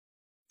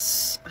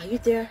Are you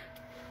there?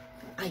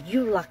 Are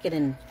you lacking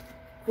in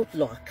good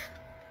luck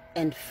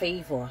and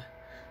favor?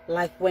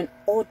 Like when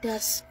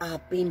others are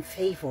being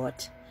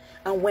favored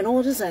and when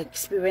others are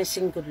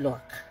experiencing good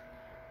luck,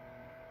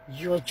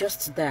 you're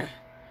just there.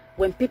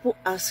 When people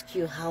ask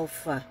you how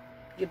far,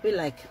 you'll be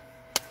like,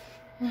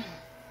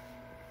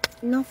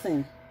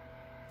 nothing.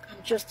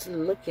 I'm just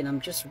looking,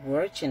 I'm just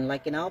watching.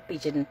 Like in our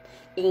pidgin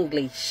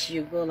English,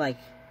 you go like,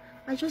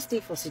 I just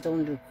did for sit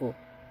down look. Oh.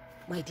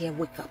 My dear,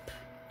 wake up.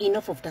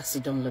 Enough of that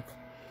sit down look.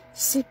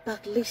 Sit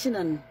back, listen,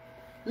 and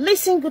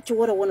listen good to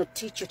what I want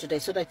to teach you today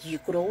so that you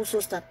could also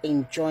start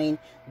enjoying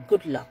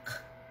good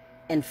luck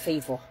and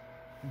favor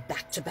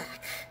back to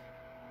back.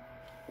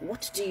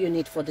 What do you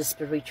need for the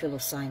spiritual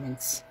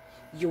assignments?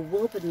 You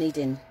will be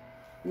needing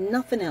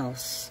nothing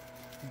else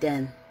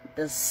than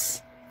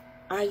this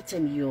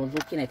item you're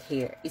looking at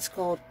here. It's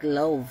called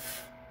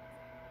glove.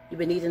 You'll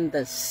be needing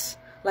this.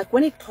 Like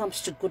when it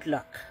comes to good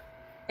luck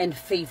and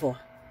favor,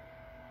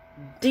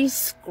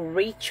 this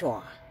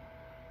creature,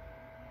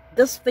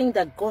 this thing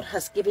that God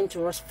has given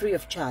to us free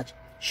of charge,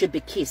 should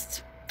be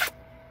kissed.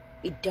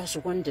 It does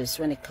wonders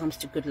when it comes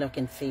to good luck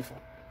and favor.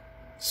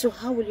 So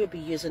how will you be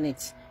using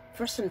it?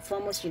 First and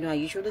foremost, I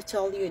usually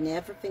tell you in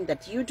everything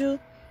that you do,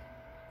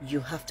 you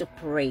have to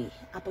pray.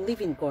 I believe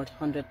in God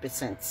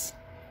 100%.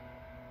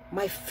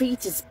 My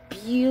faith is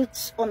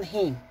built on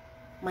Him.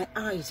 My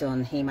eyes are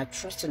on Him. I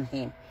trust in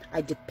Him.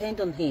 I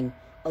depend on Him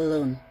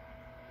alone.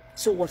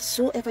 So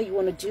whatsoever you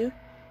want to do,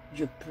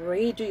 you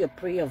pray, do your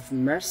prayer of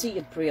mercy,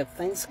 your prayer of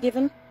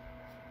thanksgiving.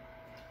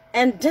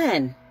 And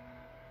then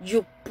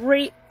you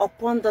pray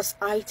upon this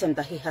item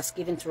that He has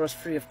given to us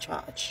free of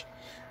charge.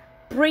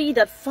 Pray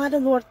that, Father,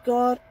 Lord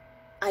God,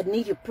 I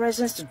need your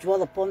presence to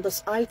dwell upon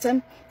this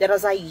item, that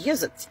as I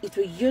use it, it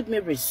will yield me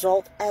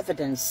result,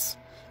 evidence,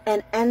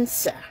 and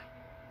answer.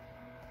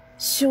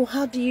 So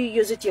how do you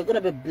use it? You're going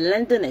to be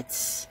blending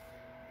it.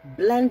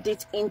 Blend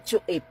it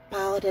into a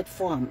powdered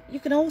form.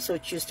 You can also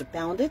choose to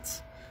pound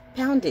it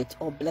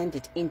or blend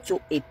it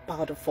into a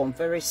powder form,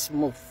 very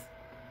smooth.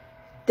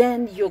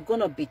 Then you're going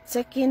to be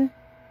taking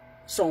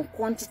some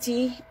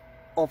quantity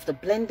of the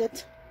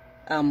blended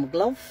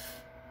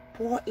glove,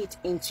 pour it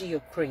into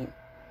your cream.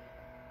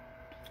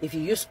 If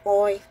you use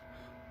oil,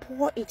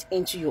 pour it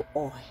into your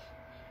oil.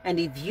 And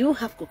if you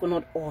have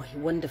coconut oil,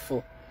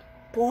 wonderful,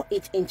 pour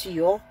it into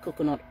your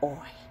coconut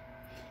oil.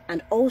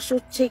 And also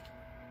take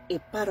a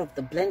part of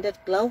the blended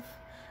glove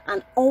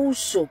and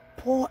also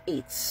pour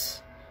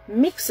it,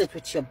 mix it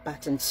with your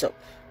bath and soap,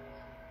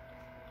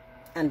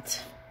 and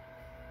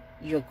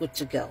you're good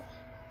to go.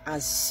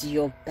 As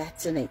you're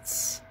bathing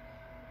it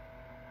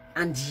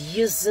and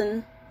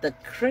using the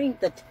cream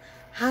that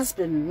has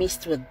been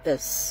mixed with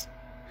this,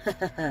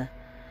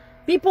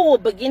 people will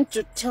begin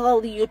to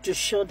tell you to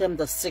show them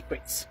the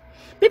secrets.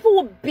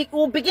 People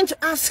will begin to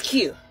ask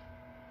you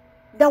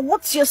that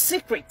what's your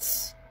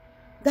secrets?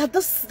 That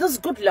this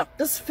good luck,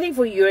 this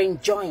favor you're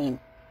enjoying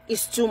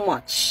is too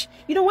much.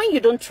 When you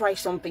don't try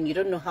something, you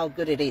don't know how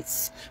good it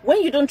is.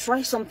 When you don't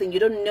try something, you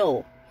don't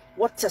know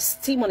what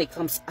testimony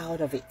comes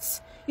out of it.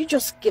 You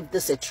just give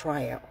this a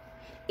trial.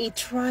 A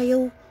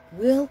trial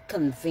will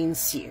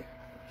convince you.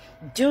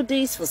 Do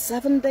this for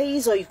 7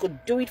 days, or you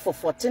could do it for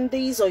 14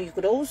 days, or you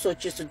could also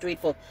choose to do it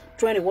for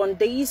 21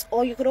 days,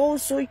 or you could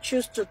also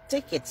choose to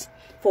take it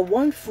for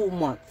 1 full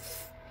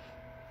month.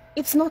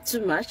 It's not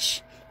too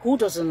much. Who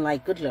doesn't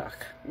like good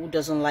luck? Who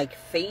doesn't like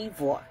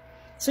favor?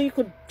 So you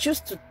could choose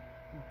to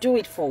do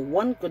it for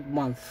 1 good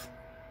month.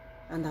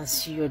 And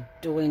as you're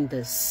doing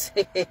this,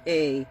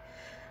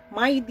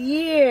 my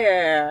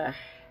dear,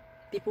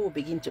 people will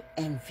begin to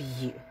envy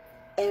you.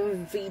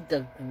 Envy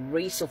the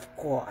grace of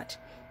God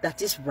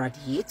that is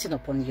radiating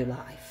upon your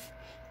life.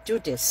 Do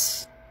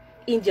this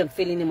in the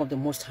unfailing name of the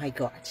Most High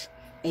God,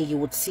 and you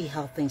would see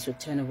how things will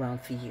turn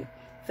around for you.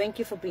 Thank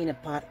you for being a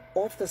part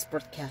of this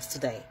broadcast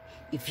today.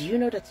 If you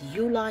know that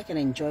you like and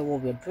enjoy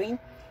what we're doing,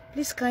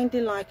 please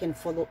kindly like and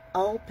follow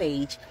our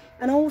page,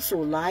 and also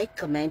like,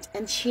 comment,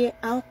 and share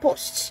our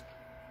posts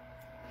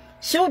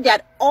so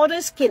that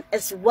others can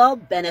as well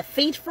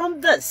benefit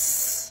from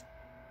this.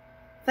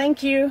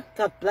 Thank you.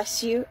 God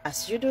bless you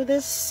as you do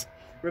this.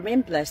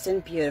 Remain blessed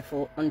and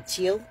beautiful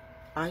until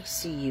I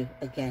see you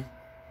again.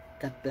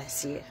 God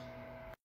bless you.